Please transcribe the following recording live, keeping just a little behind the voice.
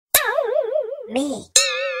me.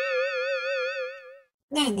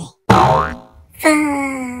 Nanny.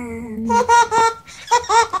 Fun.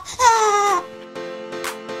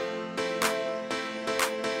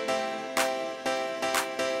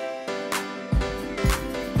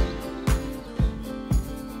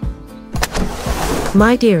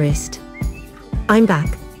 My dearest, I'm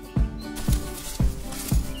back.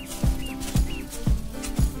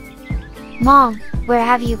 Mom, where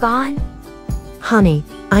have you gone? Honey,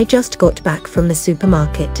 I just got back from the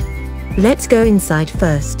supermarket. Let's go inside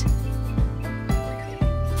first.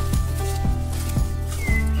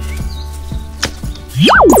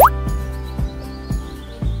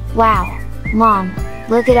 Wow, Mom,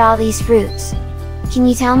 look at all these fruits. Can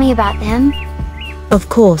you tell me about them? Of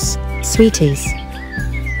course, sweeties.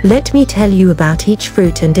 Let me tell you about each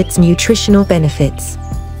fruit and its nutritional benefits.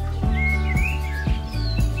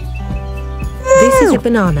 This is a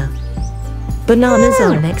banana. Bananas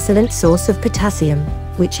are an excellent source of potassium,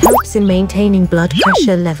 which helps in maintaining blood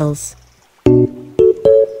pressure levels.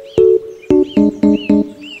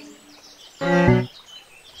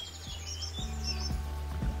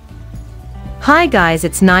 Hi guys,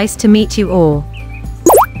 it's nice to meet you all.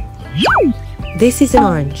 This is an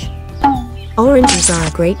orange. Oranges are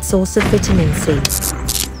a great source of vitamin C.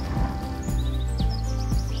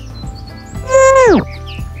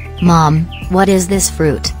 Mom, what is this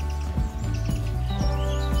fruit?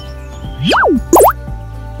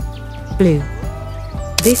 Blue.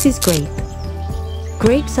 This is grape.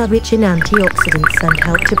 Grapes are rich in antioxidants and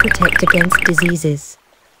help to protect against diseases.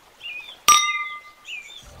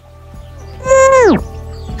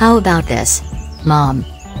 How about this, Mom?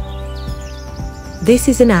 This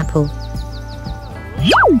is an apple.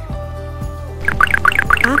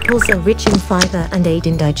 Apples are rich in fiber and aid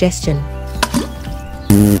in digestion.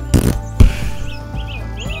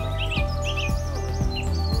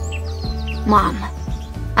 Mom,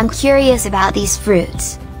 I'm curious about these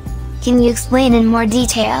fruits. Can you explain in more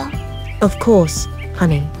detail? Of course,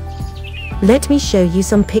 honey. Let me show you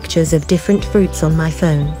some pictures of different fruits on my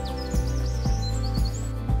phone.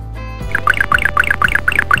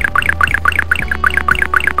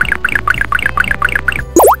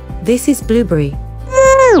 This is blueberry.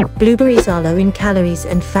 Blueberries are low in calories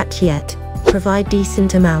and fat yet provide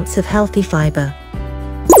decent amounts of healthy fiber.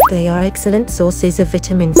 They are excellent sources of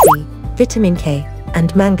vitamin C, vitamin K,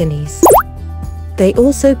 and manganese. They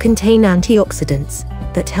also contain antioxidants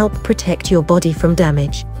that help protect your body from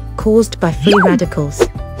damage caused by free radicals.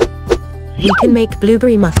 We can make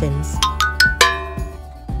blueberry muffins.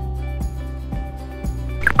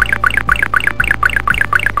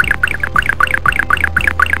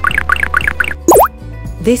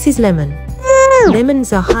 This is lemon.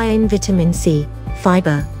 Lemons are high in vitamin C,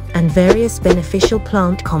 fiber, and various beneficial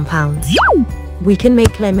plant compounds. We can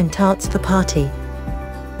make lemon tarts for party.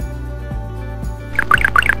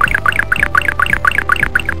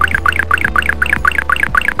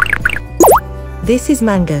 This is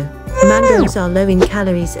mango. Mangoes are low in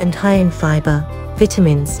calories and high in fiber,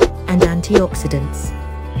 vitamins, and antioxidants.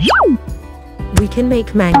 We can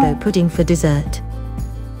make mango pudding for dessert.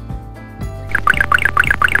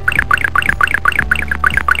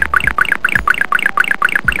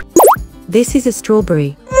 This is a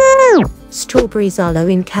strawberry. Strawberries are low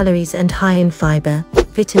in calories and high in fiber,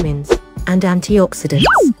 vitamins, and antioxidants.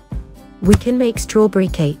 We can make strawberry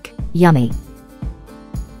cake. Yummy.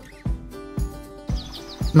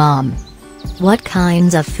 Mom, what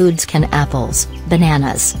kinds of foods can apples,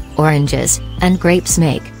 bananas, oranges, and grapes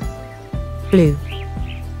make? Blue.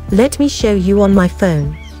 Let me show you on my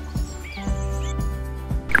phone.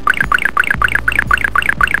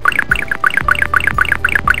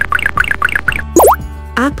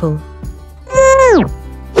 Apple.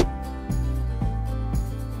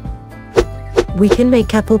 We can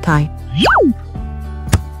make apple pie.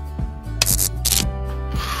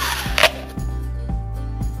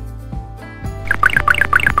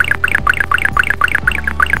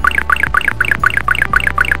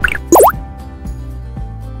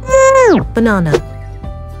 Banana.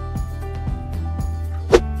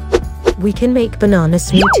 We can make banana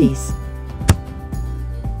smoothies.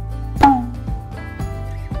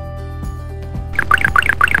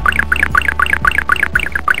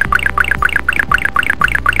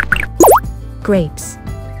 Grapes.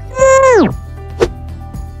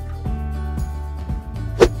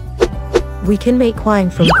 We can make wine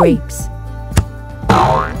from grapes.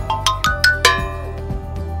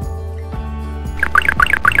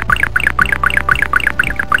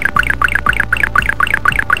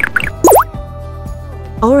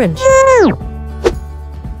 Orange.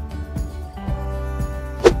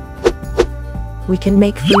 We can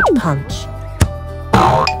make fruit punch.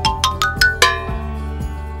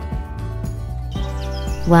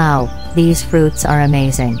 Wow, these fruits are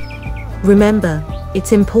amazing. Remember,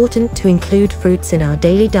 it's important to include fruits in our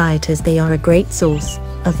daily diet as they are a great source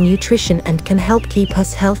of nutrition and can help keep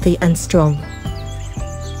us healthy and strong.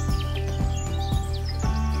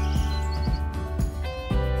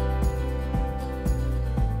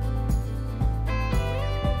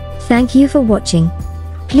 Thank you for watching.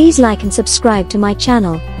 Please like and subscribe to my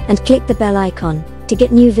channel, and click the bell icon to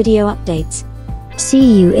get new video updates.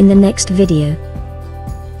 See you in the next video.